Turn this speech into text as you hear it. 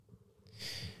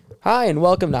Hi, and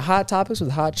welcome to Hot Topics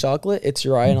with Hot Chocolate. It's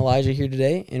Uriah and Elijah here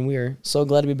today, and we are so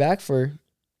glad to be back for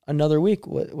another week.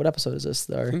 What episode is this?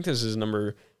 I think this is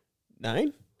number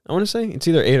 9, I want to say. It's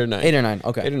either 8 or 9. 8 or 9,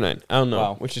 okay. 8 or 9. I don't know,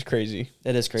 Wow. which is crazy.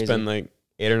 It is crazy. It's been like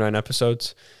 8 or 9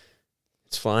 episodes.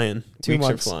 It's flying. 2 Weeks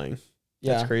months. are flying.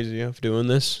 Yeah. That's crazy of doing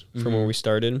this from where we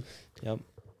started. Yep.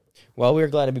 Well, we are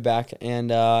glad to be back, and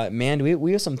man,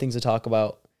 we have some things to talk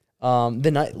about.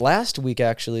 Last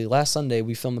Sunday,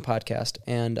 we filmed the podcast,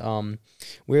 and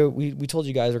we told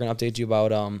you guys we're gonna update you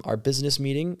about our business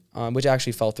meeting, which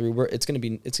actually fell through. It's gonna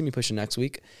be pushing next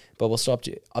week, but we'll still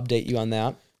update you on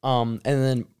that. And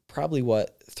then probably 4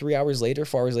 hours later,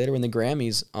 when the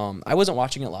Grammys, I wasn't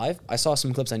watching it live. I saw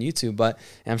some clips on YouTube, but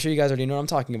I'm sure you guys already know what I'm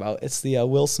talking about. It's the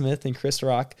Will Smith and Chris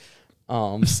Rock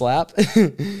slap.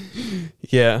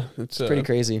 Yeah, it's pretty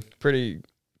crazy.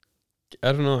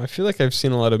 I don't know. I feel like I've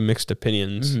seen a lot of mixed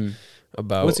opinions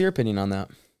about. What's your opinion on that?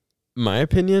 My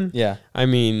opinion? Yeah. I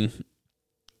mean,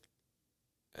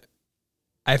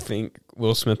 I think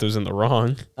Will Smith was in the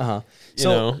wrong. Uh-huh. You So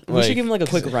know, we should give him a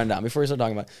quick rundown before we start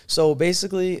talking about it. So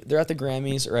basically, they're at the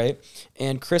Grammys, right?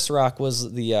 And Chris Rock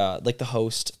was the the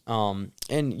host. And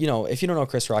if you don't know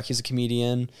Chris Rock, he's a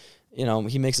comedian.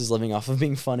 He makes his living off of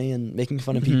being funny and making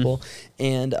fun of people.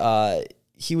 And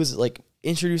he was like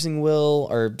introducing Will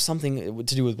or something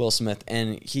to do with Will Smith,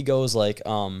 and he goes like,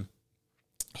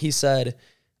 he said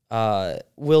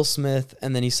Will Smith,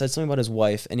 and then he said something about his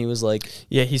wife, and he was like,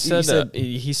 yeah, he said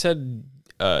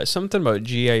something about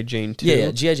G.I. Jane 2. Yeah,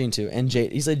 G.I. Jane 2. And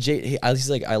he said, he's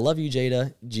like, I love you,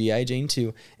 Jada, G.I. Jane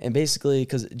 2. And basically,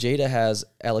 because Jada has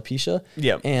alopecia,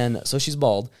 and so she's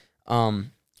bald,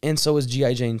 and so is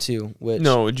G.I. Jane 2, which...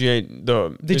 No, G.I.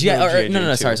 No,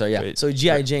 sorry, yeah. So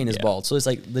G.I. Jane is bald. So it's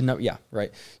like,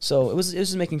 right. So it was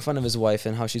just making fun of his wife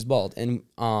and how she's bald. And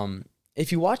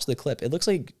if you watch the clip, it looks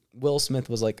like Will Smith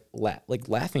was like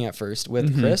laughing at first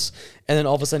with Chris, and then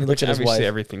all of a sudden he looked at his wife. Obviously,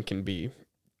 everything can be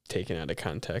taken out of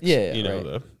context. Yeah, right.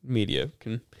 The media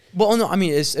can... Well, no, I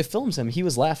mean, it films him. He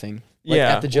was laughing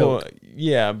at the joke. Well,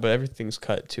 yeah, but everything's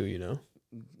cut too,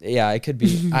 Yeah, it could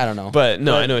be. I don't know. But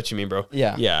no, I know what you mean, bro.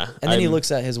 Yeah. Yeah. And then he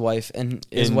looks at his wife, and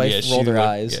his wife rolled her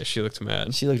eyes. Yeah, she looked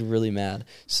mad. She looked really mad.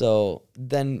 So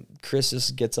then Chris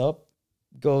just gets up,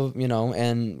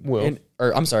 and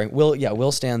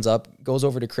Will stands up, goes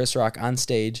over to Chris Rock on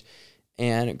stage,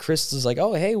 and Chris is like,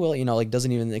 oh, hey, Will,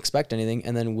 doesn't even expect anything,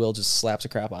 and then Will just slaps the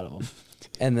crap out of him.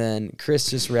 And then Chris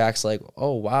just reacts like,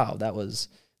 oh, wow, that was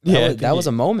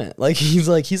a moment. Like he's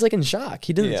like in shock.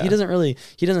 He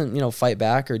doesn't fight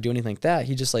back or do anything like that.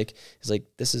 He just he's like,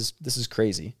 this is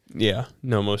crazy. Yeah,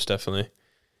 no, most definitely.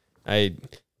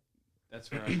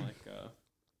 That's where I'm like,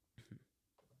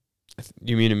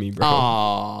 you mean to me, bro?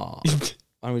 Oh,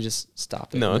 why don't we just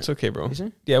stop it? No, it's okay, bro. You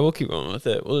sure? Yeah, we'll keep going with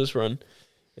it. We'll just run.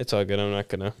 It's all good. I'm not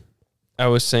gonna. I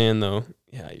was saying though,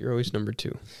 yeah, you're always number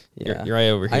 2. Yeah,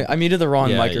 Uriah over here. I muted the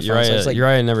wrong microphone. Uriah, so it's like,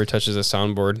 Uriah never touches a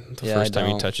soundboard. The first time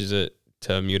don't. he touches it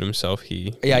to mute himself,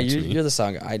 you're the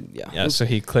song guy. Yeah, so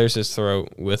he clears his throat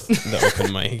with the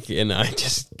open mic, and I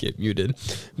just get muted.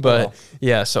 But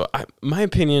yeah, so my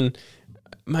opinion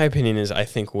is I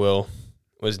think Will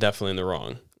was definitely in the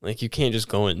wrong. Like, you can't just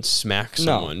go and smack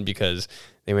someone because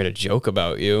they made a joke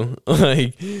about you.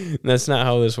 Like, that's not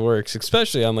how this works,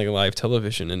 especially on live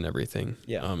television and everything.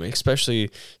 Yeah. Especially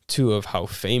too of how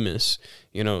famous,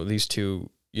 these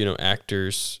two,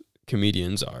 actors,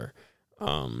 comedians are.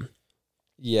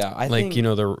 Yeah, I think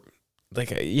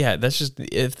that's just,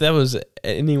 if that was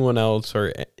anyone else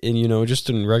or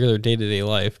just in regular day-to-day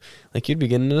life, you'd be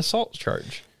getting an assault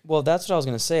charge. Well, that's what I was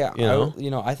gonna say.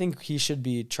 I think he should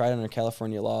be tried under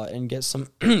California law and get some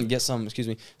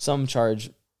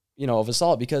charge, of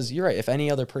assault, because you're right. If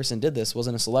any other person did this,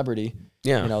 wasn't a celebrity,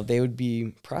 they would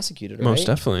be prosecuted. Right? Most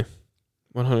definitely,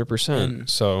 100%.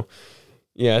 So,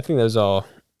 yeah, I think that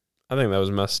was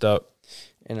messed up.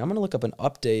 And I'm gonna look up an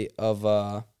update of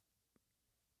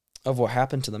what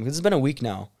happened to them, because it's been a week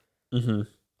now.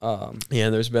 Mm-hmm.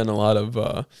 There's been a lot of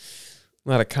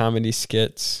comedy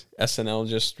skits. SNL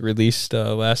just released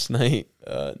last night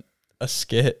a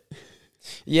skit.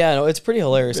 Yeah, no, it's pretty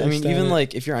hilarious. I mean, even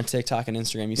if you're on TikTok and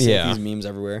Instagram, you see these memes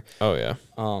everywhere. Oh yeah.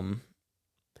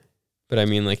 But I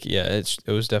mean, it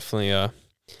was definitely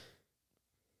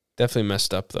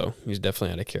messed up though. He's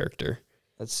definitely out of character.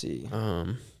 Let's see.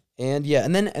 And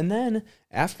then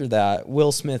after that,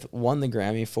 Will Smith won the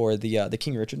Grammy for the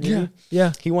King Richard movie.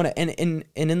 Yeah. He won it, and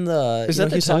in the is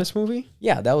that the tennis movie?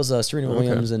 Yeah, that was Serena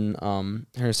Williams and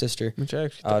her sister, which I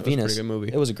actually thought Venus. was a pretty good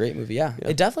movie. It was a great movie. Yeah,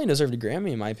 it definitely deserved a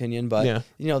Grammy in my opinion. But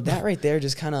that right there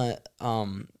just kind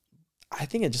of I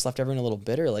think it just left everyone a little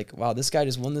bitter. Like, wow, this guy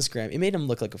just won this Grammy. It made him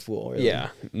look like a fool. Really. Yeah,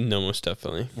 no, most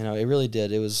definitely. You know, it really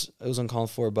did. It was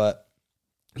uncalled for, but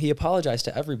he apologized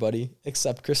to everybody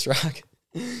except Chris Rock.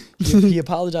 he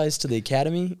apologized to the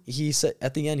Academy. He said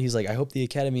at the end, he's like, I hope the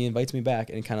Academy invites me back,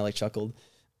 and he kind of like chuckled.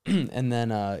 And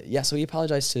then, so he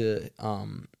apologized to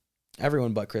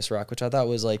everyone but Chris Rock, which I thought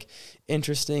was like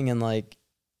interesting and like,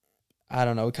 I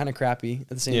don't know, kind of crappy at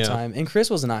the same time. And Chris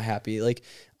was not happy. Like,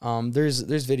 there's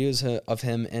videos of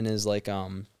him and his like,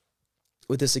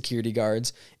 with the security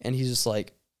guards, and he's just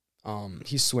like,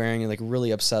 he's swearing and like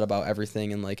really upset about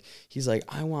everything. And like, he's like,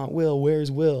 I want Will,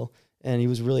 where's Will? And he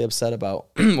was really upset about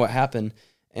what happened.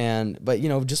 But you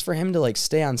know, just for him to like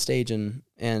stay on stage and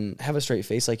have a straight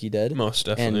face like he did, most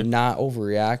definitely, and not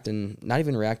overreact and not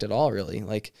even react at all, really.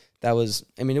 Like that was,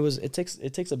 I mean, it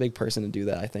takes a big person to do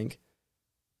that, I think.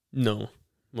 No,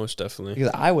 most definitely.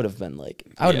 Because I would have been like,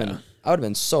 I would have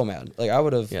been so mad. Like I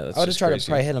would have tried to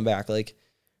probably hit him back. Like,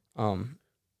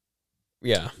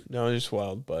 yeah, no, it's just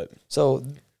wild. But so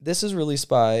this is released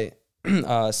by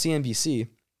CNBC.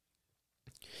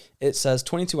 It says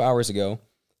 22 hours ago,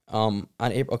 on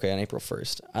April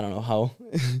 1st. I don't know how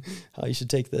you should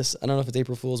take this. I don't know if it's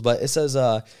April Fool's, but it says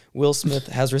Will Smith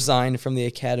has resigned from the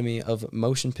Academy of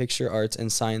Motion Picture Arts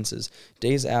and Sciences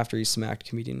days after he smacked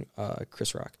comedian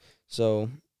Chris Rock. So,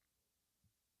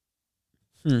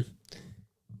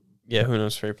 yeah, who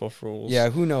knows for April Fools? Yeah,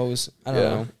 who knows? I don't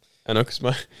know. I know because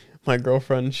my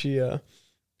girlfriend, she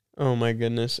oh my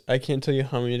goodness, I can't tell you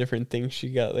how many different things she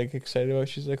got like excited about.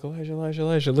 She's like,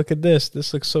 Elijah, look at this.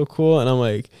 This looks so cool. And I'm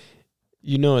like,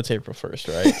 you know it's April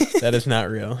 1st, right? That is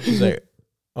not real. She's like,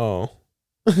 oh.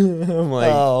 I'm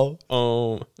like,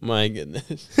 oh my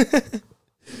goodness.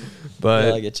 But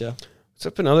yeah, I get you. What's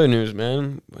up in other news,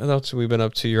 man? What else have we been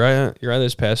up to? Uriah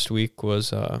this past week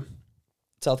was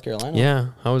South Carolina. Yeah,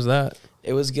 how was that?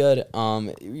 It was good.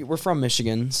 We're from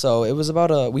Michigan, so it was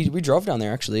about we drove down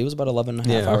there actually. It was about 11 and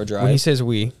a half hour drive. When he says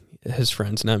we, his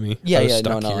friends, not me. Yeah,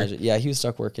 he was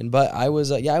stuck working. But I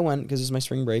was I went because it was my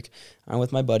spring break. I'm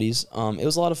with my buddies. It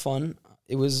was a lot of fun.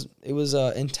 It was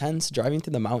intense driving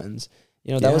through the mountains.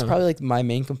 You know, that was probably like my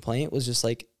main complaint was just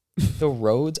like the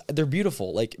roads. They're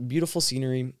beautiful, like beautiful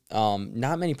scenery.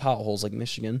 Not many potholes like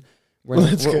Michigan.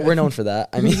 We're known for that.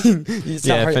 I mean, if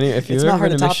you've ever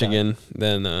been to Michigan,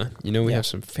 then we have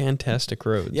some fantastic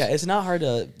roads. Yeah, it's not hard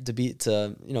to beat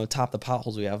to top the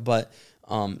potholes we have. But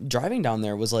driving down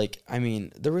there was like, I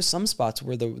mean, there were some spots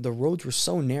where the roads were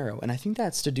so narrow, and I think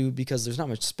that's to do because there's not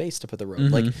much space to put the road.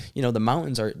 Mm-hmm. Like the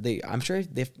mountains are I'm sure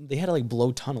they had to like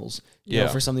blow tunnels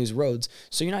for some of these roads,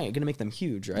 so you're not going to make them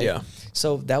huge, right? Yeah.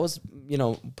 So that was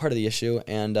part of the issue,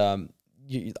 and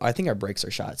I think our brakes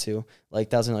are shot too. Like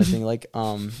that was another thing. Like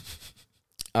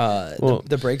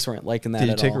the brakes weren't liking that. Did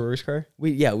you take a race car?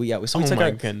 We took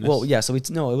our goodness. Well, yeah. So it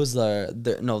was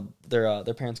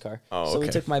their parents' car. Oh, okay. So we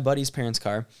took my buddy's parents'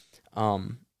 car,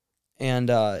 and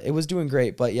it was doing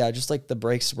great. But yeah, just like the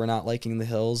brakes were not liking the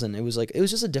hills, and it was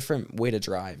just a different way to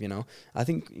drive. I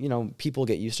think people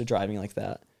get used to driving like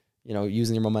that.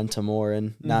 Using your momentum more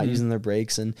and not using their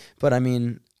brakes, but I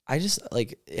mean. I just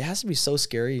it has to be so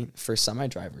scary for semi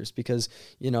drivers because,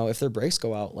 if their brakes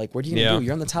go out, like, what are you going to do?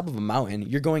 You're on the top of a mountain.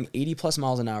 You're going 80 plus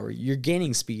miles an hour. You're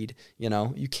gaining speed.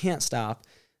 You can't stop.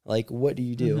 Like, what do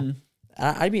you do?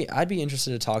 Mm-hmm. I'd be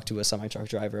interested to talk to a semi truck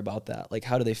driver about that. Like,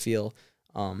 how do they feel?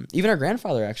 Even our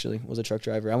grandfather actually was a truck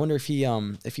driver. I wonder if he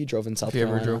drove in South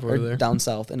Carolina or down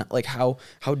south, and like how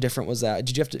different was that?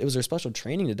 Did you have to? Was there special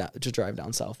training to drive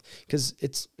down south? Because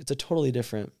it's a totally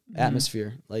different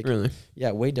atmosphere. Like really,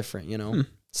 yeah, way different.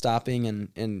 Stopping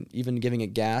and even giving it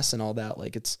gas and all that.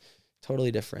 Like it's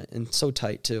totally different and so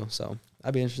tight too. So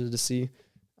I'd be interested to see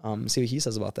what he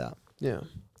says about that. Yeah,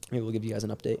 maybe we'll give you guys an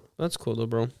update. That's cool though,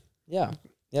 bro. Yeah,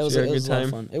 it was a lot of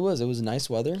fun. It was nice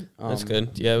weather. That's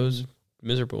good. Yeah, it was.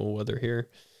 Miserable weather here.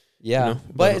 Yeah,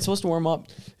 but it's supposed to warm up.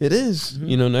 It is.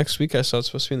 Mm-hmm. Next week I saw it's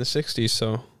supposed to be in the 60s,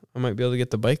 so I might be able to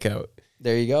get the bike out.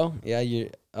 There you go. Yeah,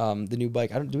 the new bike.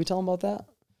 Do we tell them about that?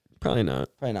 Probably not.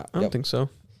 Probably not. I don't think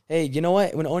so. Hey, you know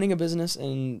what? When owning a business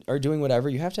or doing whatever,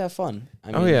 you have to have fun.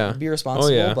 I mean, be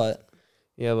responsible, but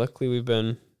yeah, luckily we've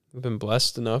been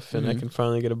blessed enough, and I can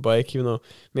finally get a bike. Even though,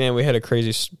 man, we had a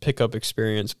crazy pickup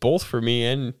experience, both for me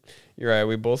and Uriah.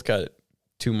 We both got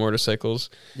 2 motorcycles.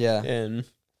 Yeah. And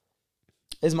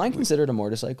is mine considered a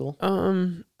motorcycle? I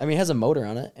mean, it has a motor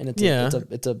on it, and it's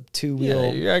a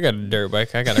 2-wheel. Yeah, I got a dirt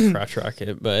bike. I got a crotch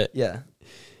rocket, but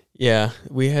yeah,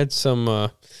 we had some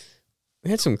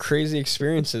crazy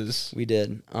experiences. We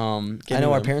did. I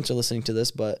know our parents are listening to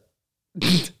this, but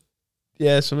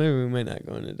Yeah, so maybe we might not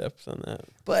go into depth on that.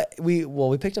 But we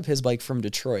picked up his bike from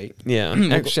Detroit. Yeah,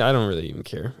 actually, I don't really even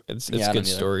care. It's Yeah, I don't good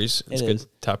either. stories. It's It a good is.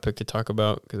 topic to talk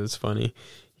about because it's funny.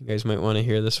 You guys might want to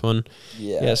hear this one.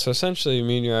 Yeah, so essentially,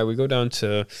 me and your we go down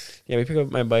to, we pick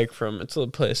up my bike from, it's a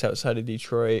little place outside of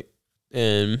Detroit,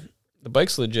 and the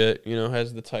bike's legit,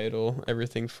 has the title,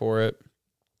 everything for it,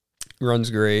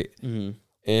 runs great, Mm-hmm.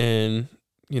 and,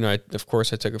 of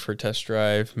course, I took it for a test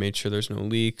drive, made sure there's no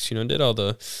leaks, did all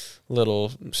the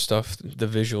little stuff, the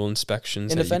visual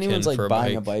inspections. And that if you anyone's can like for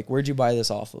buying a bike, where'd you buy this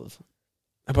off of?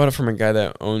 I bought it from a guy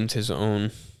that owned his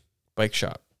own bike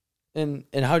shop. And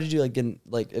how did you like get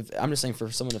if I'm just saying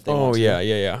for someone if they want Oh to.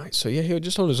 yeah. So he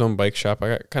just owned his own bike shop.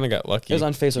 I kind of got lucky. It was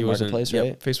on Facebook He wasn't- Marketplace, yep,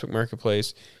 right? Facebook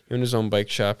Marketplace. He owned his own bike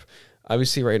shop.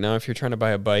 Obviously, right now, if you're trying to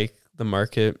buy a bike, the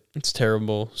market it's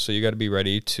terrible. So you got to be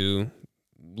ready to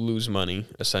lose money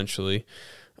essentially,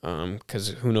 because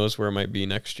who knows where it might be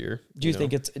next year. Do you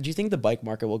think the bike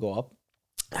market will go up?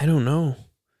 I don't know.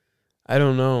 I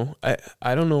don't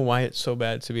know why it's so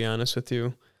bad, to be honest with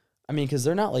you. I mean, because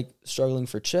they're not like struggling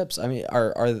for chips. I mean,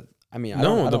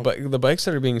 the bikes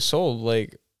that are being sold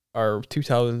like are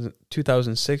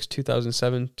 2006,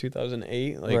 2007,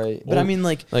 2008. Like, right. But I mean,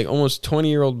 like almost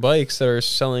 20-year-old bikes that are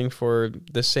selling for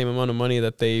the same amount of money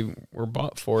that they were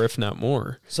bought for, if not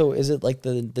more. so is it like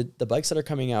the bikes that are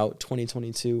coming out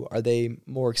 2022? Are they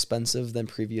more expensive than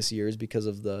previous years because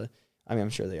of the? I mean, I'm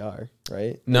sure they are,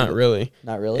 right? Not really.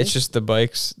 Not really. It's just the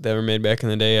bikes that were made back in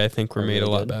the day, I think, were Are made a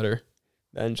really lot good? better.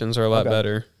 The engines are a lot Okay.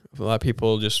 better. A lot of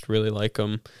people just really like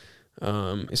them.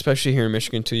 Especially here in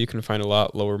Michigan, too, you can find a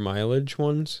lot lower mileage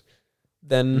ones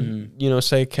than,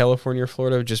 say California or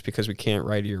Florida, just because we can't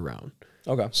ride year round.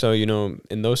 Okay. So,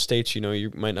 in those states,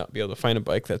 you might not be able to find a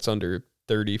bike that's under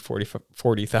 30,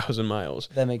 40,000 miles.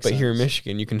 That makes But sense. here in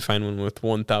Michigan, you can find one with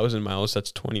 1,000 miles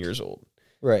that's 20 years old.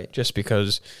 Right. Just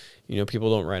because, people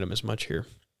don't ride them as much here.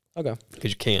 Okay.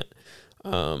 Because you can't.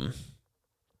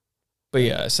 But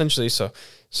yeah, essentially, so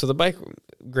the bike,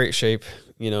 great shape,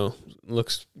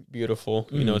 looks beautiful.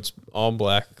 Mhm. It's all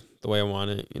black the way I want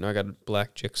it. I got a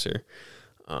black Gixxer.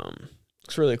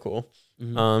 Looks really cool.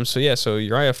 Mhm. So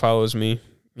Uriah follows me.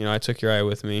 I took Uriah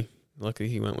with me. Luckily,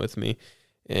 he went with me.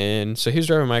 And so he was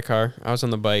driving my car. I was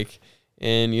on the bike.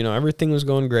 And, everything was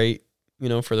going great,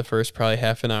 for the first probably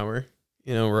half an hour.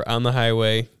 We're on the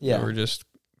highway. Yeah. We're just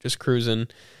cruising.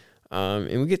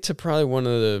 And we get to probably one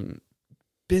of the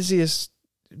busiest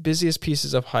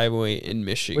pieces of highway in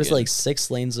Michigan. What is it, like 6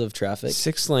 lanes of traffic?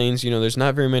 6 lanes. There's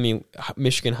not very many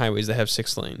Michigan highways that have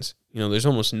 6 lanes. There's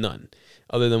almost none,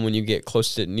 other than when you get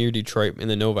close to near Detroit in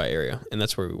the Novi area, and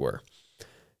that's where we were.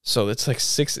 So it's like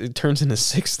 6. It turns into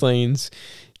 6 lanes.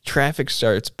 Traffic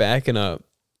starts backing up,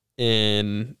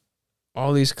 and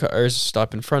all these cars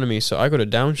stop in front of me. So I go to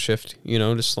downshift,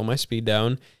 to slow my speed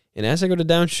down. And as I go to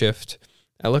downshift,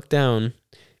 I look down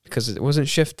because it wasn't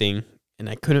shifting, and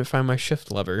I couldn't find my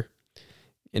shift lever,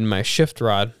 and my shift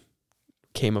rod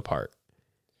came apart.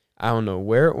 I don't know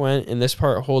where it went, and this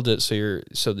part holds it.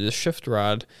 So the shift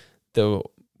rod, the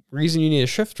reason you need a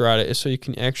shift rod is so you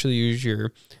can actually use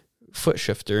your foot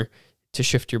shifter to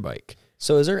shift your bike.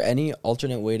 So is there any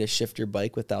alternate way to shift your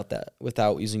bike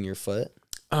without using your foot?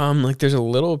 Like there's a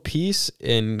little piece,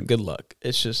 and good luck.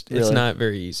 It's just it's Really? not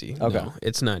very easy. Okay. No,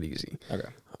 it's not easy. Okay.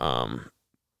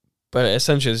 But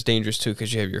essentially it's dangerous too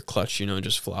because you have your clutch,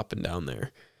 just flopping down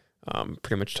there,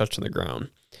 pretty much touching the ground.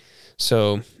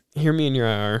 So here me and you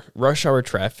are, rush hour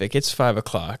traffic. It's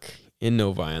 5:00 in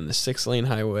Novi on the 6-lane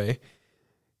highway,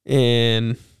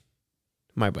 and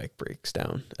my bike breaks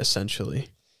down essentially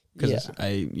because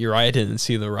Uriah didn't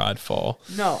see the rod fall.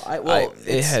 No,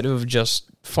 It had to have just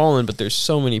fallen, but there's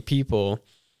so many people,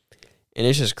 and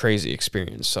it's just crazy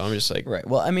experience. So I'm just like, right.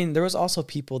 Well, I mean, there was also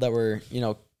people that were,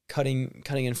 cutting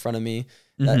in front of me.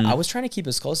 That I was trying to keep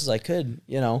as close as I could,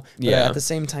 But at the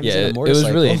same time, yeah, using a it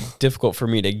motorcycle. was really difficult for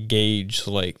me to gauge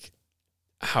like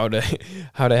how to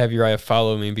have Uriah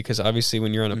follow me, because obviously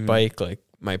when you're on a bike, like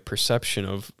my perception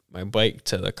of my bike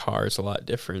to the car is a lot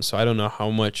different. So I don't know how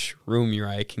much room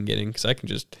Uriah can get in, because I can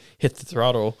just hit the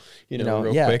throttle, real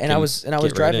quick. And I was get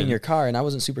right driving in. your car, and I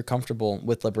wasn't super comfortable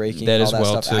with the braking That and all as that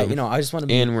well, stuff. too. I just want to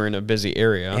be, And we're in a busy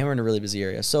area. and we're in a really busy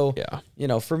area. So,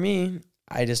 Yeah. For me,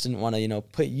 I just didn't want to,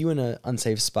 put you in an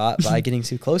unsafe spot by getting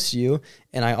too close to you.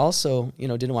 And I also,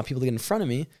 didn't want people to get in front of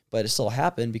me, but it still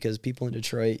happened because people in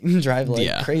Detroit drive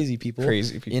like crazy people.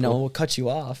 Crazy people. Will cut you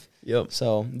off. Yep.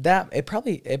 So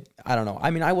I don't know.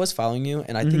 I mean, I was following you,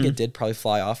 and I think it did probably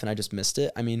fly off, and I just missed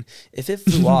it. I mean, if it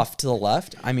flew off to the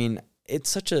left, I mean,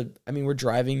 we're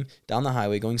driving down the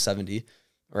highway going 70,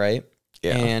 right?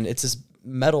 Yeah. And it's this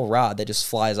metal rod that just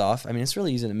flies off. I mean, it's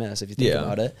really easy to miss if you think Yeah.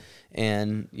 about it.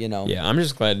 And, you know. Yeah, I'm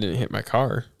just glad it didn't hit my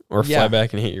car or Yeah. fly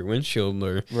back and hit your windshield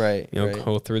or, Right. you know, right.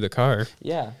 go through the car.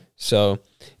 Yeah. So,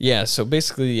 yeah, so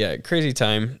basically, yeah, crazy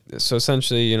time. So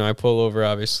essentially, you know, I pull over,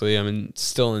 obviously.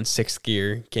 still in 6th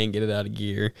gear, can't get it out of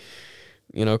gear.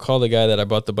 You know, call the guy that I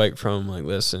bought the bike from, like,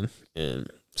 listen. And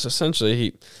so essentially,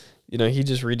 he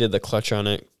just redid the clutch on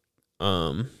it.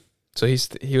 So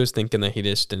he was thinking that he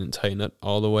just didn't tighten it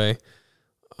all the way.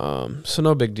 So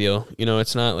no big deal. You know,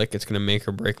 it's not like it's going to make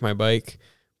or break my bike,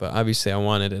 but obviously I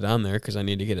wanted it on there because I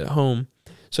need to get it home.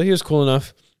 So he was cool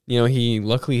enough. You know,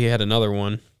 luckily he had another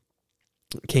one.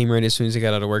 Came right as soon as he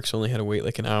got out of work, so only had to wait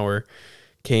like an hour.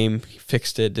 Came,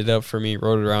 fixed it, did it up for me,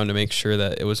 rode it around to make sure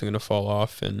that it wasn't going to fall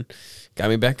off, and got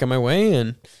me back on my way,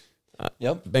 and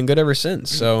Yep. been good ever since.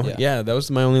 So, Yeah. yeah, that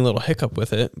was my only little hiccup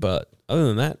with it, but other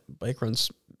than that, bike runs,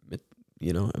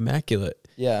 you know, immaculate.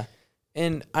 Yeah.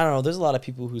 And I don't know, there's a lot of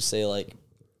people who say like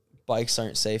bikes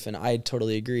aren't safe, and I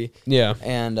totally agree. Yeah.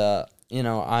 And you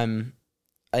know, I'm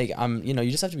you know,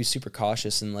 you just have to be super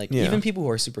cautious, and like Yeah. even people who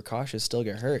are super cautious still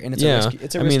get hurt, and it's Yeah. a risk.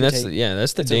 It's a I risk mean, you that's take.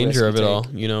 that's the It's a danger risk of you it all,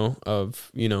 take.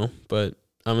 you know, but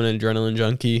I'm an adrenaline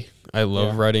junkie. I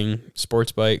love Yeah. riding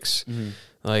sports bikes. Mhm.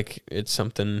 Like, it's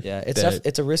something. Yeah, it's that,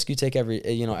 it's a risk you take every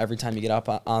time you get out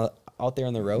there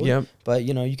on the road. Yep. But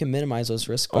you know, you can minimize those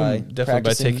risks by definitely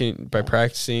practicing.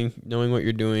 practicing, knowing what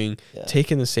you're doing, Yeah.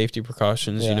 taking the safety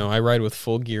precautions. Yeah. You know, I ride with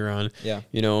full gear on. Yeah.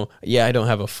 You know, yeah, I don't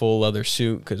have a full leather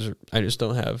suit because I just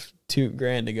don't have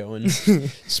 $2,000 to go and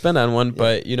spend on one. Yeah.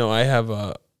 But you know, I have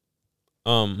a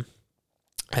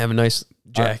nice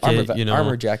jacket. You know,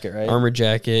 armor jacket, right? armor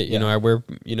jacket. You Yeah. know, I wear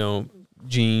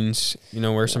jeans. You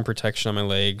know, wear some protection on my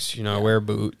legs. You know, I Yeah. wear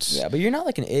boots. Yeah, but you're not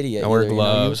like an idiot. I wear either, you know?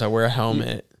 gloves. I wear a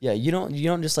helmet. Yeah, you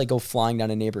don't just like go flying down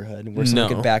a neighborhood where someone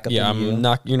No. can back up. Yeah, into you. You're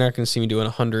not going to see me doing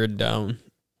 100 down.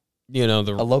 You know,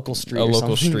 a local street. a or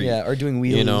local something. street. Yeah, or doing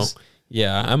wheelies. You know,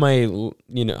 yeah, I might, you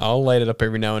know, I'll light it up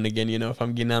every now and again, you know, if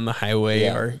I'm getting on the highway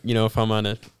Yeah. or, you know, if I'm on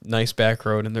a nice back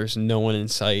road and there's no one in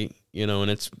sight, you know, and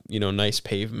it's, you know, nice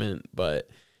pavement. But,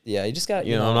 Yeah, you just got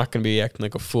you know, I'm not going to be acting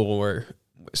like a fool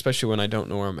especially when I don't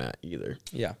know where I'm at either.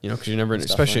 Yeah. You know, because you never, Most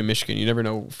especially definitely. in Michigan, you never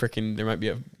know, there might be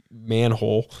a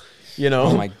manhole, you know,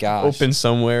 Oh my gosh. open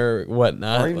somewhere,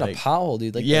 whatnot. Or even like, a pothole,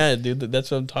 dude. Like yeah, dude,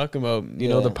 that's what I'm talking about. You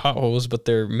know, Yeah. the potholes, but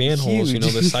they're manholes, you know,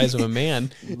 the size of a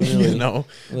man, Literally. you know,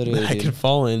 Literally, that I dude. can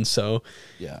fall in. So,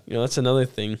 Yeah. you know, that's another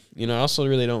thing. You know, I also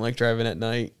really don't like driving at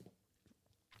night.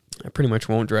 I pretty much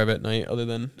won't drive at night other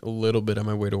than a little bit on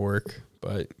my way to work.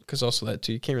 But, because also that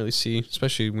too, you can't really see,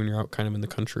 especially when you're out kind of in the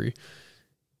country.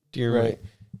 Deer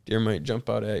might jump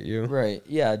out at you. Right.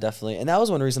 Yeah, definitely. And that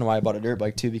was one reason why I bought a dirt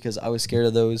bike too, because I was scared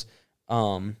of those.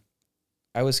 Those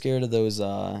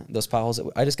potholes.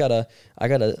 I got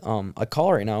a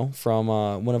call right now from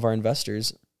one of our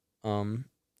investors.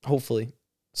 Hopefully,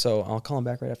 so I'll call him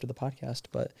back right after the podcast.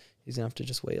 But he's gonna have to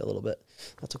just wait a little bit.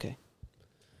 That's okay.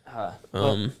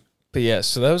 But yeah,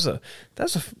 so that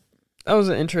was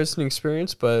an interesting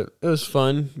experience, but it was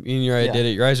fun. Me and Uriah Yeah. did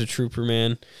it. Uriah's a trooper,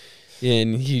 man.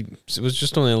 And he was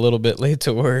just only a little bit late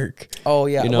to work. Oh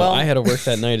yeah. You know, well, I had to work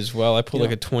that night as well. I pulled you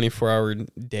like a 24-hour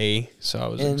day, so I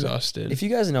was And exhausted. if you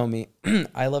guys know me,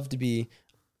 I love to be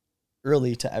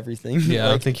early to everything. Yeah, I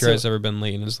don't think to- Uriah's ever been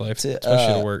late in his life, to,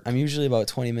 especially to work. I'm usually about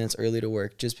 20 minutes early to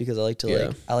work, just because I like to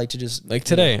Yeah. I like to just Like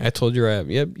today, I told Uriah,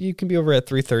 yep, you can be over at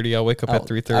 3:30. I'll wake up at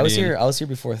 3:30. I was here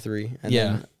before 3, and Yeah.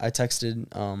 then I texted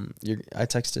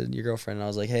your girlfriend, and I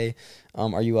was like, hey,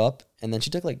 are you up? And then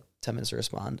she took like 10 minutes to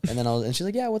respond, and then she's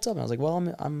like, yeah, what's up? And I was like, well,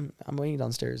 I'm waiting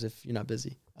downstairs if you're not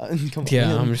busy. Come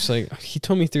Yeah, on. I'm just like, he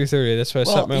told me 3:30. That's why I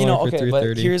set my alarm for 3:30.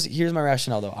 But here's my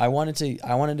rationale though. I wanted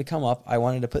to come up. I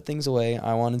wanted to put things away.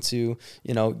 I wanted to,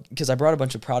 you know, because I brought a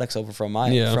bunch of products over from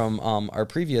our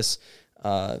previous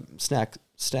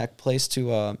snack place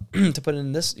to to put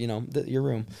in this, you know, your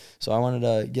room. So I wanted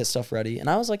to get stuff ready,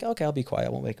 and I was like, okay, I'll be quiet. I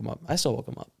won't wake him up. I still woke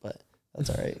him up, but that's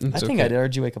all right. It's I think okay. I did. Or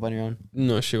did you wake up on your own?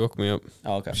 No, she woke me up.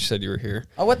 Oh, okay. She said you were here.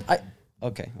 Oh, what?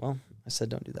 Okay. Well, I said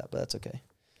don't do that, but that's okay.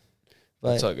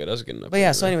 That's all good. I was getting up. But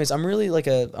yeah, so anyways, I'm really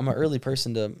I'm an early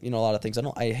person to, you know, a lot of things.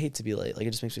 I hate to be late. Like,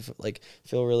 it just makes me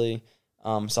feel really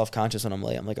self-conscious when I'm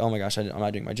late. I'm like, oh my gosh, I'm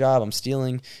not doing my job. I'm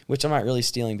stealing, which I'm not really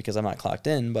stealing because I'm not clocked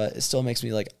in, but it still makes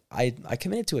me like, I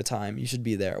committed to a time. You should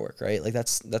be there at work, right? Like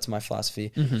that's my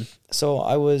philosophy. Mm-hmm. So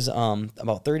I was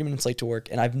about 30 minutes late to work,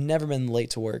 and I've never been late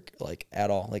to work like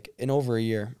at all. Like in over a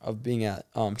year of being at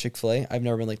Chick-fil-A, I've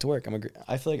never been late to work.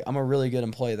 I feel like I'm a really good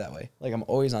employee that way. Like I'm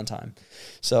always on time.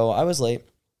 So I was late,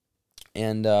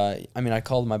 and I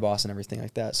called my boss and everything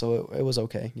like that. So it was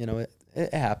okay. You know,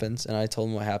 it happens, and I told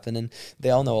them what happened, and they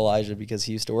all know Elijah because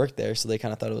he used to work there, so they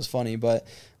kind of thought it was funny. But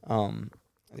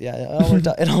Yeah, it all worked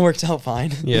out. It all worked out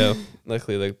fine. Yeah.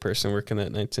 Luckily, the person working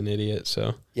that night's an idiot.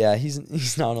 So Yeah,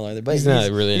 he's not an either, but he's not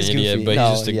really an idiot, goofy. but No,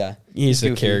 he's just yeah. he's a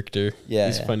goofy. character. Yeah,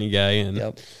 He's yeah. a funny guy, and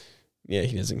Yep. yeah,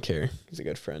 he doesn't care. He's a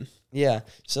good friend. Yeah.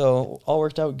 So all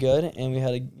worked out good, and we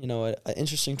had a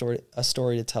interesting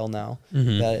story to tell now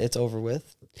that it's over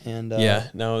with. And Yeah,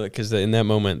 no, because in that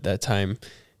moment, that time,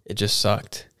 it just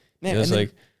sucked. man, It was and then-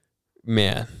 like,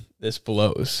 man, this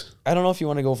blows. I don't know if you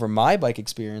want to go over my bike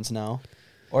experience now,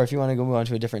 or if you want to go move on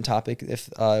to a different topic. If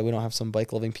we don't have some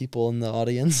bike loving people in the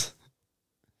audience.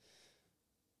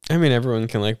 I mean, everyone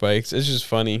can like bikes. It's just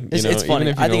funny, It's funny. Even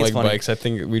if you I don't think like it's funny. bikes, I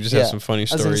think we just Yeah. have some funny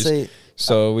I was gonna stories. say,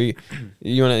 So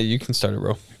you can start it,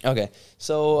 bro. okay,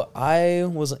 so I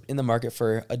was in the market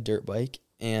for a dirt bike,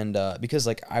 and because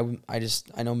like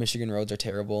I know Michigan roads are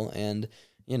terrible, and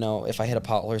if I hit a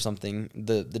pothole or something,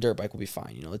 the dirt bike will be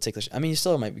fine. It'd take I mean, you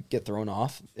still might get thrown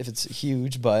off if it's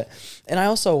huge, and I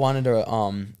also wanted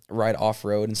to ride off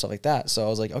road and stuff like that. So I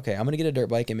was like, okay, I'm gonna get a dirt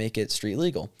bike and make it street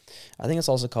legal. I think it's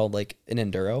also called like an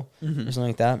enduro or something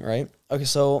like that, right? Okay,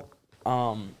 so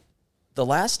the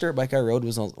last dirt bike I rode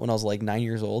was when I was like 9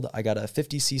 years old. I got a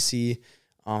 50cc.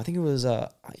 I think it was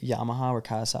a Yamaha or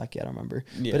Kawasaki. I don't remember,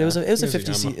 but it was a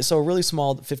 50cc. So a really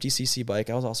small 50cc bike.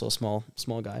 I was also a small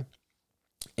guy,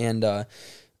 and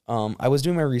I was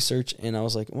doing my research, and I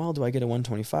was like, well, do I get a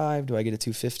 125? Do I get a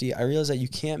 250? I realized that you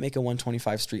can't make a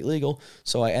 125 street legal,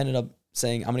 so I ended up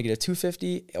saying I'm gonna get a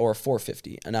 250 or a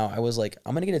 450. And now I was like,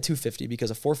 I'm gonna get a 250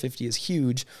 because a 450 is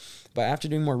huge, but after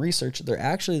doing more research, they're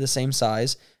actually the same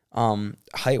size.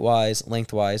 Height wise,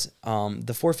 length wise,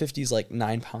 the 450 is like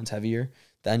 9 pounds heavier.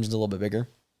 The engine's a little bit bigger.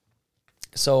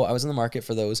 So I was in the market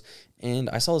for those, and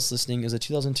I saw this listing. It was a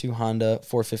 2002 Honda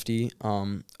 450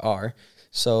 R.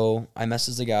 So I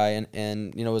messaged the guy,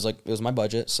 and it was my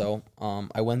budget. So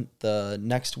I went the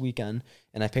next weekend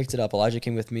and I picked it up. Elijah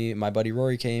came with me, my buddy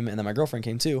Rory came, and then my girlfriend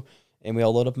came too. And we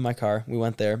all loaded up in my car. We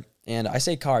went there, and I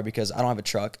say car because I don't have a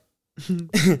truck.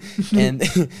 and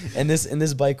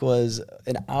this bike was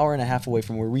an hour and a half away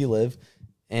from where we live,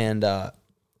 and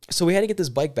so we had to get this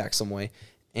bike back some way,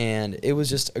 and it was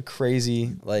just a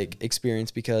crazy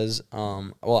experience because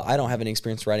I don't have any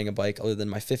experience riding a bike other than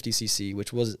my 50cc,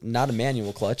 which was not a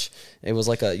manual clutch. It was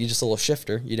like just a little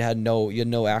shifter. You had no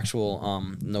actual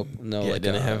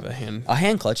Didn't have a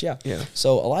hand clutch. Yeah.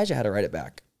 So Elijah had to ride it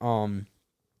back.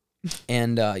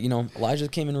 And Elijah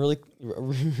came in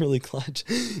really clutch,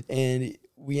 and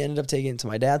we ended up taking it to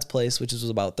my dad's place, which was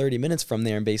about 30 minutes from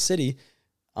there in Bay City.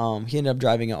 He ended up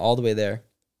driving it all the way there,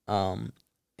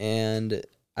 and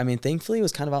I mean, thankfully, it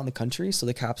was kind of out in the country, so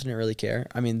the cops didn't really care.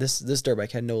 I mean, this dirt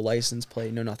bike had no license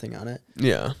plate, no nothing on it.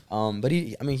 Yeah. But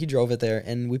he drove it there,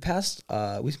 and we passed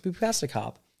a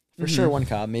cop for sure, one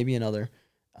cop, maybe another.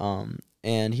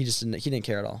 And he didn't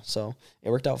care at all. So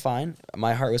it worked out fine.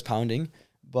 My heart was pounding,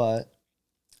 but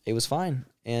it was fine.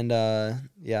 And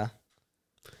yeah.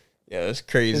 Yeah, it was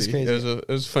crazy. It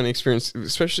was a fun experience,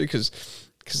 especially because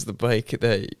the bike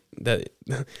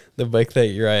that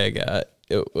Uriah got,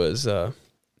 it was a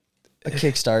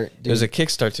kickstart. Dude. It was a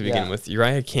kickstart to begin with.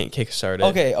 Uriah can't kickstart it.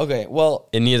 Okay. Well,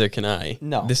 and neither can I.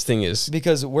 No, this thing is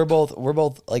because we're both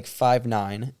like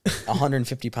 5'9",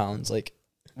 150 pounds. Like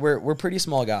we're pretty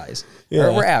small guys. Yeah.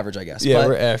 Or we're average, I guess. Yeah,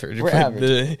 we're average. We're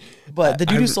average. But the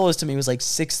dude who sold this to me was like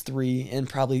 6'3" and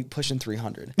probably pushing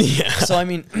 300. Yeah. So I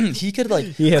mean, he could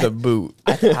he had a boot.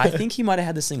 I think he might have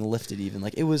had this thing lifted even.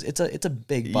 Like it's a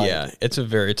big bike. Yeah, it's a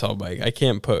very tall bike.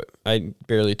 I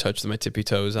barely touched my tippy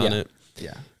toes on it.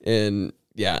 Yeah. And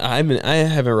yeah, I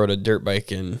haven't rode a dirt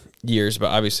bike in years, but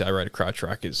obviously I ride a crotch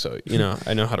rocket, so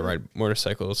I know how to ride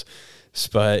motorcycles.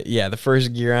 But yeah, the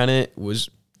first gear on it was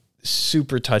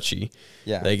super touchy.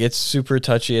 Yeah. Like it's super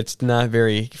touchy. It's not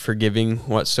very forgiving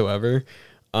whatsoever.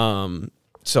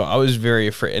 So I was very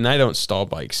afraid, and I don't stall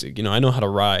bikes. I know how to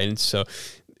ride, so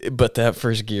but that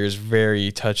first gear is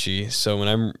very touchy. So when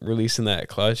I'm releasing that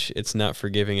clutch, it's not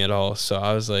forgiving at all. So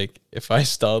I was like, if I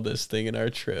stall this thing in our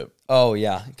trip, oh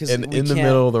yeah, because in the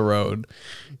middle of the road,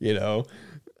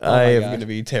 I am going to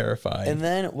be terrified. And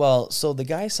then, so the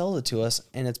guy sells it to us,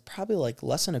 and it's probably like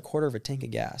less than a quarter of a tank of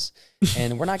gas,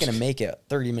 and we're not going to make it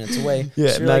 30 minutes away. Yeah,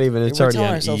 so not even. It's we're already telling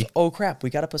on ourselves, E. oh crap,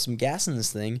 we got to put some gas in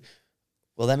this thing.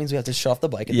 Well, that means we have to shut off the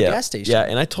bike at the gas station. Yeah,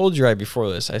 and I told you right before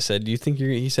this. I said, "Do you think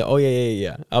you're?" He said, "Oh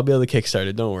yeah. I'll be able to kickstart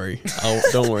it. Don't worry.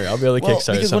 Don't worry. I'll be able to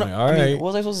kickstart it." So I'm like, all right. What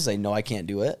was I supposed to say? No, I can't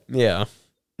do it. Yeah.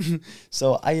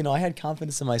 So I had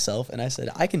confidence in myself, and I said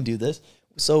I can do this.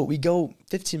 So we go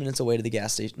 15 minutes away to the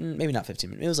gas station. Maybe not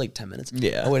 15 minutes. It was like 10 minutes.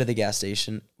 Yeah. Away to the gas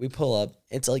station. We pull up.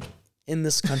 It's like in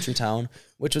this country town,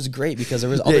 which was great because there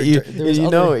was Yeah,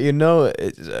 other.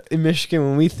 in Michigan,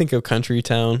 when we think of country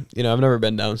town, I've never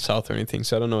been down south or anything,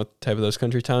 so I don't know what type of those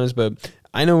country town is, but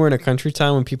I know we're in a country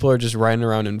town when people are just riding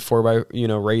around in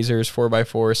Razors,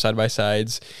 4x4, side by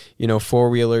sides, four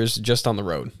wheelers, just on the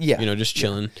road. Yeah. Just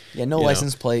chilling. Yeah, no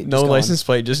license plate. No license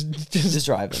plate, just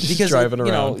driving. Because driving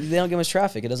around. They don't give us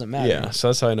traffic. It doesn't matter. Yeah, so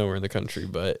that's how I know we're in the country.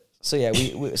 But so yeah,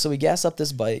 we gas up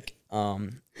this bike,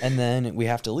 and then we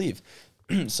have to leave.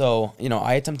 So,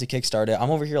 I attempt to kickstart it.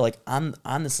 I'm over here like on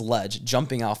this ledge,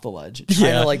 jumping off the ledge,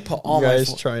 trying to like put all my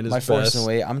force and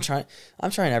weight. I'm trying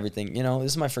everything.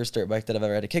 This is my first dirt bike that I've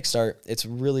ever had to kickstart. It's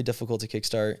really difficult to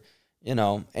kickstart, and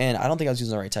I don't think I was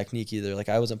using the right technique either. Like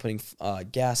I wasn't putting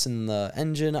gas in the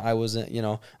engine. I wasn't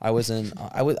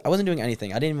doing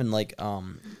anything. I didn't even like I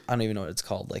don't even know what it's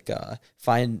called, like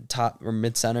fine top or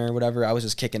mid center or whatever. I was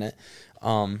just kicking it.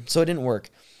 So it didn't work.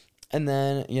 And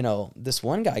then, this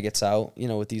one guy gets out,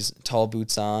 with these tall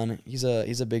boots on. He's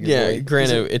a bigger guy.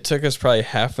 Granted, it took us probably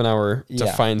half an hour to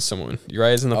find someone. You're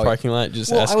guys in the parking lot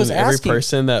just asking every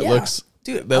person that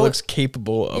looks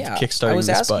capable of kickstarting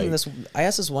this bike. I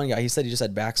asked this one guy. He said he just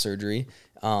had back surgery.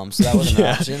 So that was an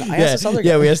option. I asked this other guy.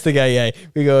 Yeah, we asked the guy,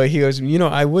 he goes,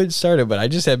 I would start it, but I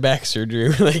just had back surgery.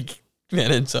 We're like,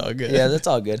 man, it's all good. Yeah, that's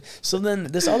all good. So then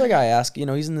this other guy asked,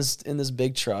 he's in this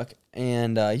big truck,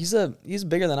 and he's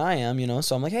bigger than I am,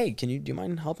 so I'm like, hey, do you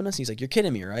mind helping us? He's like, you're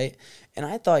kidding me, right? And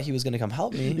I thought he was gonna come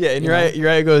help me. Yeah, and your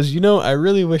eye goes, I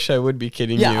really wish I would be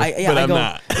kidding you, but I'm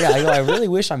not. Yeah, I go, I really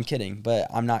wish I'm kidding, but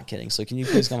I'm not kidding. So can you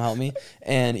please come help me?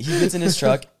 And he gets in his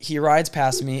truck, he rides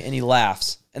past me, and he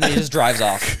laughs, and then he just drives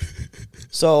off.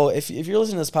 So if you're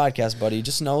listening to this podcast, buddy,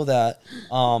 just know that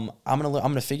I'm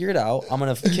gonna figure it out. I'm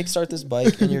gonna kickstart this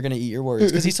bike, and you're gonna eat your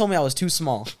words, because he told me I was too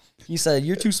small. He said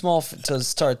you're too small to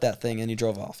start that thing, and he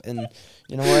drove off. And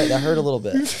you know what? That hurt a little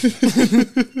bit,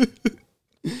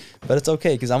 but it's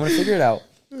okay because I'm gonna figure it out.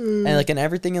 And like in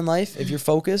everything in life, if you're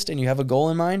focused and you have a goal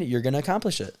in mind, you're gonna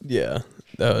accomplish it. Yeah,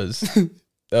 that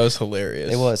was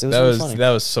hilarious. It was really funny.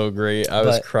 That was so great. I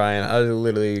was crying. I was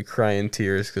literally crying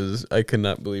tears because I could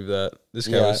not believe that this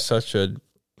guy was such a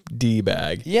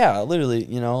D-bag. Yeah, literally,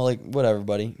 like whatever,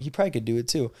 buddy. He probably could do it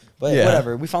too. But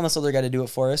whatever. We found this other guy to do it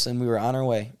for us, and we were on our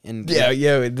way. And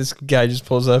this guy just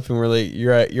pulls up, and we're like,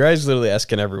 your eyes literally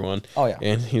asking everyone. Oh yeah.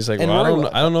 And he's like, well,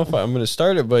 I don't know if I'm going to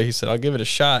start it, but he said, I'll give it a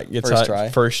shot.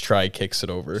 First try, kicks it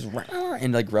over.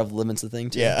 And like rev limits the thing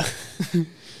too. Yeah.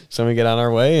 So we get on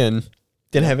our way and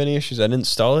didn't have any issues. I didn't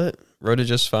stall it. Rode it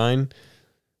just fine.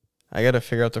 I got to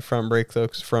figure out the front brake though,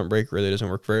 because front brake really doesn't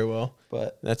work very well.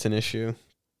 But that's an issue,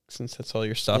 since that's all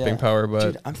your stopping power. But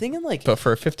dude, I'm thinking but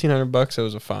for $1,500, it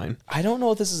was a fine. I don't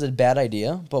know if this is a bad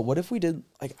idea, but what if we did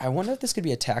I wonder if this could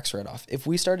be a tax write-off if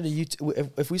we started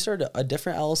if we started a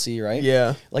different LLC, right?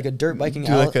 Yeah, like a dirt biking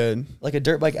like a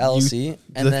dirt bike LLC,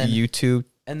 and then YouTube,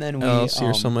 and then we LLC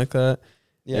or something like that.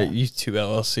 Yeah, YouTube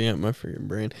LLC at my freaking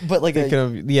brain. But like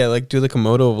like do like a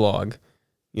moto vlog,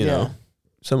 know.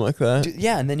 Something like that.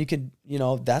 Yeah, and then you could,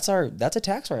 that's a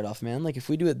tax write-off, man. Like if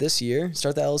we do it this year,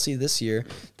 start the LLC this year,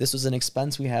 this was an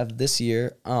expense we have this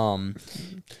year.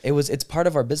 It's part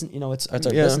of our business, it's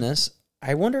our business.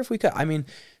 I wonder if we could. I mean,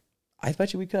 I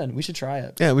bet you we could. We should try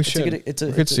it. Yeah, we should. We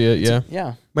could see it. Yeah.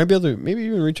 Yeah. Might be able to maybe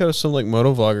even reach out to some like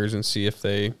moto vloggers and see if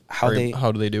how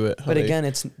do they do it. But again,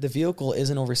 the vehicle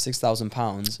isn't over 6,000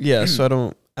 pounds. Yeah, so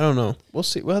I don't know. We'll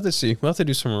see. We'll have to see. We'll have to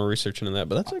do some more research into that.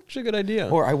 But that's actually a good idea.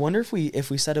 Or I wonder if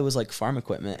we said it was like farm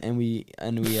equipment and we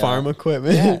farm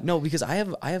equipment. Yeah, no, because I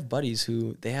have buddies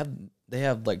who they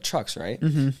have like trucks, right?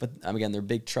 Mm-hmm. But again, they're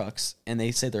big trucks and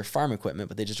they say they're farm equipment,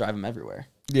 but they just drive them everywhere.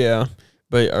 Yeah.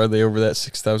 But are they over that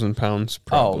 6,000 pounds?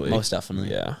 Probably. Oh, most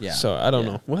definitely. Yeah. Yeah. So I don't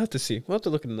know. We'll have to see. We'll have to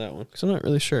look into that one because I'm not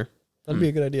really sure. That'd be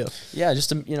a good idea. Yeah, just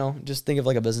to just think of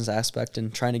like a business aspect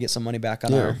and trying to get some money back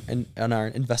on our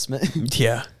investment.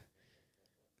 Yeah.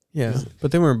 Yeah,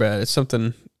 but they weren't bad. It's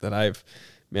something that I've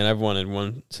wanted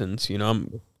one since,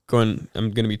 I'm going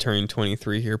to be turning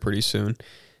 23 here pretty soon.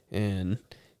 And,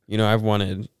 I've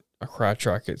wanted a crotch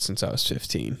rocket since I was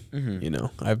 15.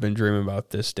 Mm-hmm. I've been dreaming about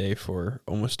this day for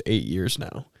almost 8 years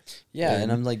now. Yeah,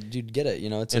 and I'm like, dude, get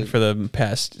it. For the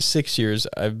past 6 years,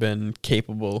 I've been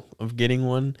capable of getting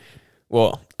one.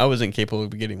 Well, I wasn't capable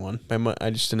of getting one.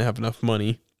 I just didn't have enough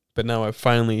money. But now I've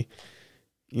finally,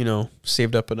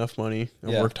 saved up enough money.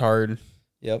 I worked hard,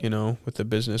 with the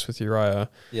business with Uriah.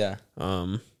 Yeah.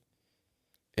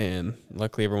 And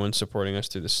luckily everyone's supporting us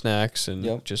through the snacks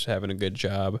and just having a good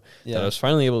job. Yeah. That I was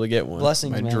finally able to get one.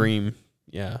 Blessings, my man. Dream.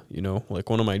 Yeah. Like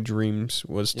one of my dreams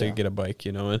was to get a bike,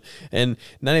 and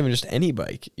not even just any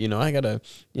bike. I got a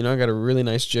really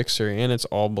nice Gixxer and it's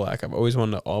all black. I've always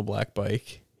wanted an all black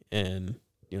bike. And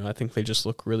I think they just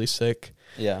look really sick.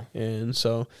 Yeah. And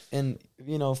so, And,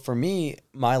 for me,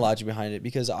 my logic behind it,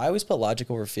 because I always put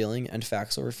logic over feeling and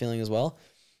facts over feeling as well.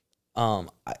 I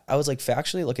was like,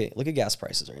 factually, look at gas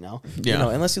prices right now. Yeah.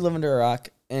 Unless you live under a rock,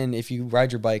 and if you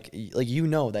ride your bike, like,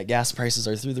 that gas prices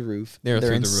are through the roof. They're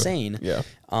through insane. the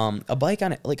roof. Yeah. A bike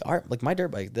on it, like my dirt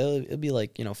bike, it'll be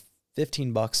like,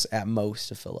 $15 at most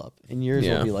to fill up, and yours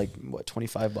will be like what,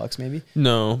 $25 maybe.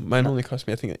 No, mine only cost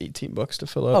me I think $18 to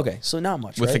fill up. Okay, so not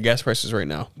much with right? the gas prices right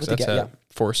now. With That's the at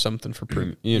 4 something for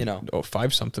premium.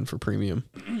 5 something for premium.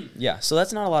 Yeah, so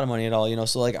that's not a lot of money at all.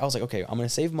 So like I was like, okay, I'm gonna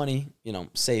save money.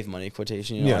 Save money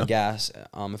quotation. On gas.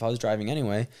 If I was driving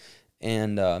anyway,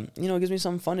 and it gives me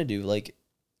something fun to do. Like,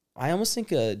 I almost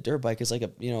think a dirt bike is like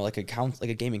like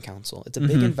a gaming console. It's a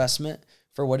big investment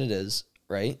for what it is.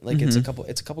 Right? Like it's a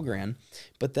couple grand,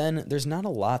 but then there's not a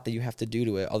lot that you have to do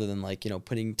to it other than like,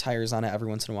 putting tires on it every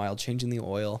once in a while, changing the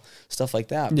oil, stuff like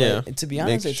that. Yeah. But to be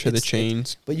honest, make sure the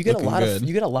chains. But you get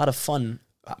a lot of fun.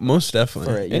 Most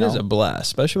definitely. For it, it is a blast,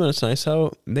 especially when it's nice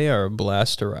out. They are a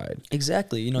blast to ride.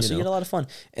 Exactly. So you get a lot of fun.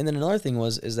 And then another thing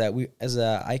is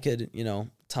that I could,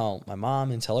 tell my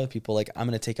mom and tell other people, like, I'm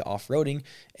going to take it off-roading.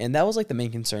 And that was like the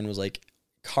main concern was like,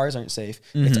 cars aren't safe.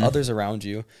 It's others around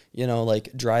you,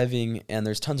 like driving, and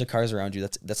there's tons of cars around you.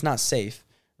 That's not safe,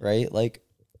 right? Like,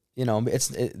 they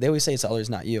always say it's others,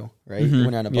 not you, right? When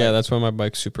you're on a bike. Yeah, that's why my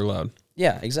bike's super loud.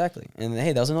 Yeah, exactly. And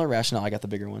hey, that was another rationale. I got the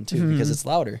bigger one too because it's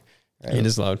louder. Right? It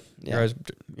is loud. Yeah.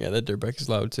 That dirt bike is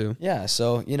loud too. Yeah,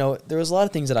 so there was a lot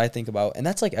of things that I think about, and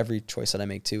that's like every choice that I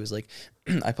make too. Is like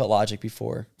I put logic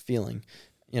before feeling,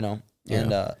 and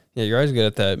you're always good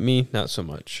at that. Me, not so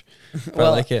much. If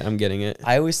well, I like it, I'm getting it.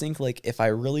 I always think like if I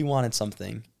really wanted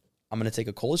something, I'm gonna take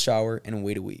a cold shower and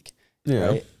wait a week. Yeah.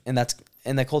 Right? And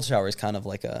that cold shower is kind of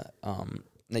like a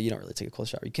no, you don't really take a cold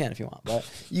shower. You can if you want, but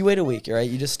you wait a week, right?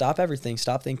 You just stop everything,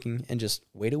 stop thinking, and just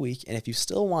wait a week. And if you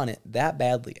still want it that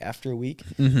badly after a week,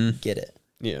 get it.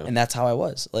 Yeah. And that's how I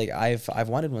was. Like I've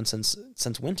wanted one since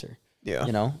winter.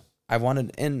 Yeah. I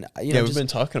wanted, and we've been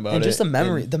talking about and it. just the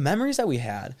memories that we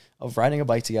had of riding a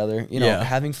bike together,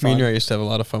 having fun. Me and you used to have a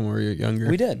lot of fun when we were younger.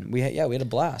 We did. We had a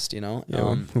blast, we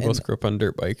both grew up on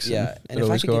dirt bikes. Yeah. And if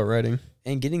always go out riding.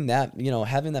 And getting that,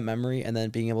 having that memory and then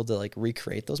being able to like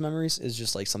recreate those memories is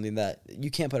just like something that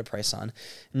you can't put a price on.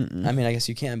 I mean, I guess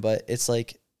you can, but it's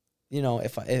like,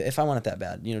 if I want it that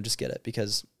bad, just get it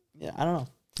because I don't know.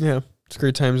 Yeah. It's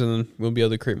great times, and then we'll be able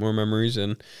to create more memories.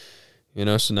 And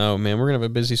so now, man, we're going to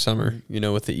have a busy summer,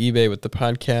 with the eBay, with the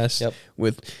podcast,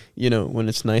 with, when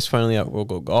it's nice finally out, we'll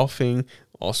go golfing.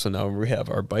 Also now we have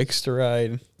our bikes to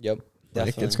ride. Yep.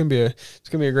 Definitely. It's going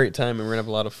to be a great time, and we're going to have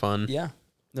a lot of fun. Yeah.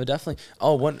 No, definitely.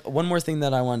 Oh, one more thing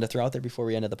that I wanted to throw out there before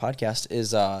we ended the podcast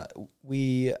is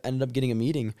we ended up getting a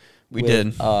meeting. We did.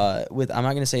 With I'm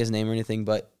not going to say his name or anything,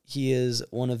 but he is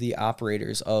one of the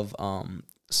operators of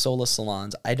Sola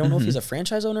Salons. I don't know if he's a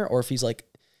franchise owner or if he's like,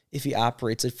 if he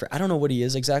operates it for, I don't know what he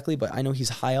is exactly, but I know he's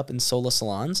high up in Sola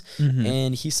Salons,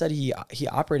 and he said he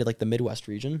operated like the Midwest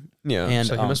region. Yeah, and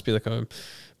so he must be like a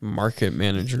market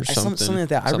manager or something. Something like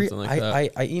that. Something like that.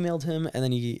 I emailed him, and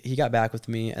then he got back with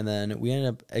me, and then we ended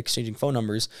up exchanging phone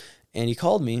numbers, and he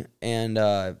called me, and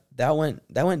that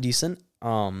went decent.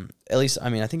 At least, I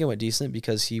mean, I think it went decent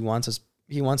because he wants us.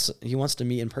 He wants to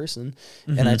meet in person,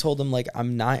 and I told him like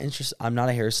I'm not interested. I'm not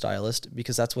a hairstylist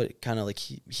because that's what kind of like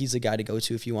he's the guy to go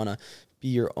to if you want to be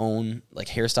your own like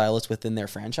hairstylist within their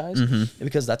franchise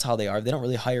because that's how they are. They don't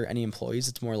really hire any employees.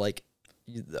 It's more like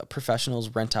the professionals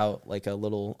rent out like a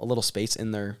little space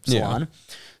in their salon.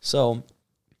 Yeah. So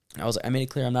I made it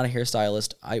clear I'm not a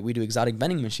hairstylist. We do exotic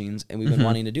vending machines, and we've been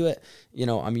wanting to do it.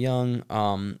 I'm young.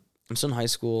 I'm still in high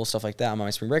school, stuff like that. I'm on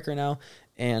my spring break right now.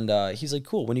 And he's like,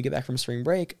 cool, when you get back from spring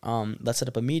break, let's set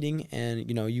up a meeting. And,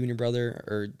 you and your brother,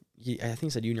 or I think he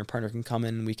said you and your partner can come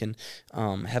in and we can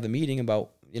have a meeting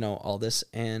about, all this.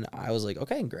 And I was like,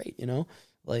 okay, great.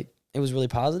 Like it was really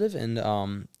positive. And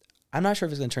I'm not sure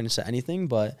if it's going to turn into anything,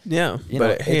 but yeah,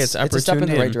 but hey, it's a step in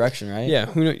the right direction, right? Yeah.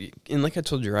 Who know? And like I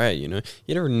told you, right, you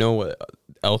never know what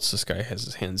else this guy has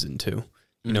his hands into.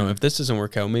 If this doesn't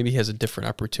work out, maybe he has a different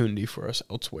opportunity for us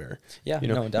elsewhere. Yeah,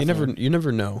 no, definitely. You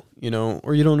never know,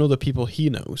 or you don't know the people he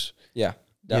knows. Yeah,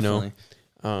 definitely.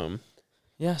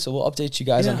 Yeah, so we'll update you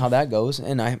guys on how that goes,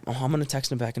 and I'm gonna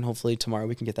text him back, and hopefully tomorrow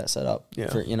we can get that set up. Yeah,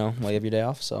 for while you have your day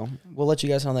off. So we'll let you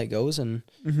guys know how that goes, and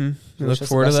we look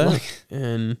forward to that.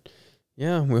 And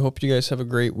yeah, we hope you guys have a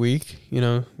great week. We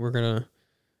got a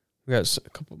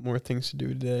couple more things to do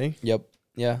today. Yep.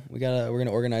 Yeah, we're gonna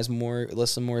organize more,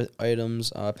 list some more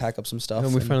items, pack up some stuff.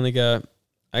 And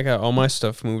I got all my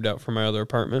stuff moved out from my other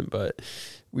apartment, but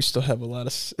we still have a lot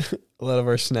of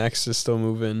our snacks to still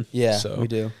move in. Yeah, so we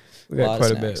do. We got lot of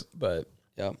quite a snacks. bit, but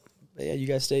Yeah. But yeah, you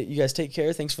guys take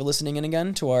care. Thanks for listening in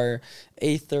again to our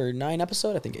 8th or 9th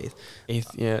episode. I think 8th. 8th,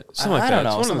 yeah, something like I that. don't know,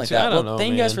 It's one of something the like two. that. I don't Well, know,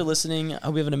 thank you guys man. for listening. I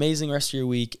hope you have an amazing rest of your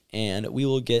week, and we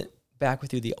will get back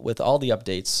with you with all the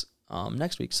updates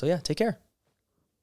next week. So yeah, take care.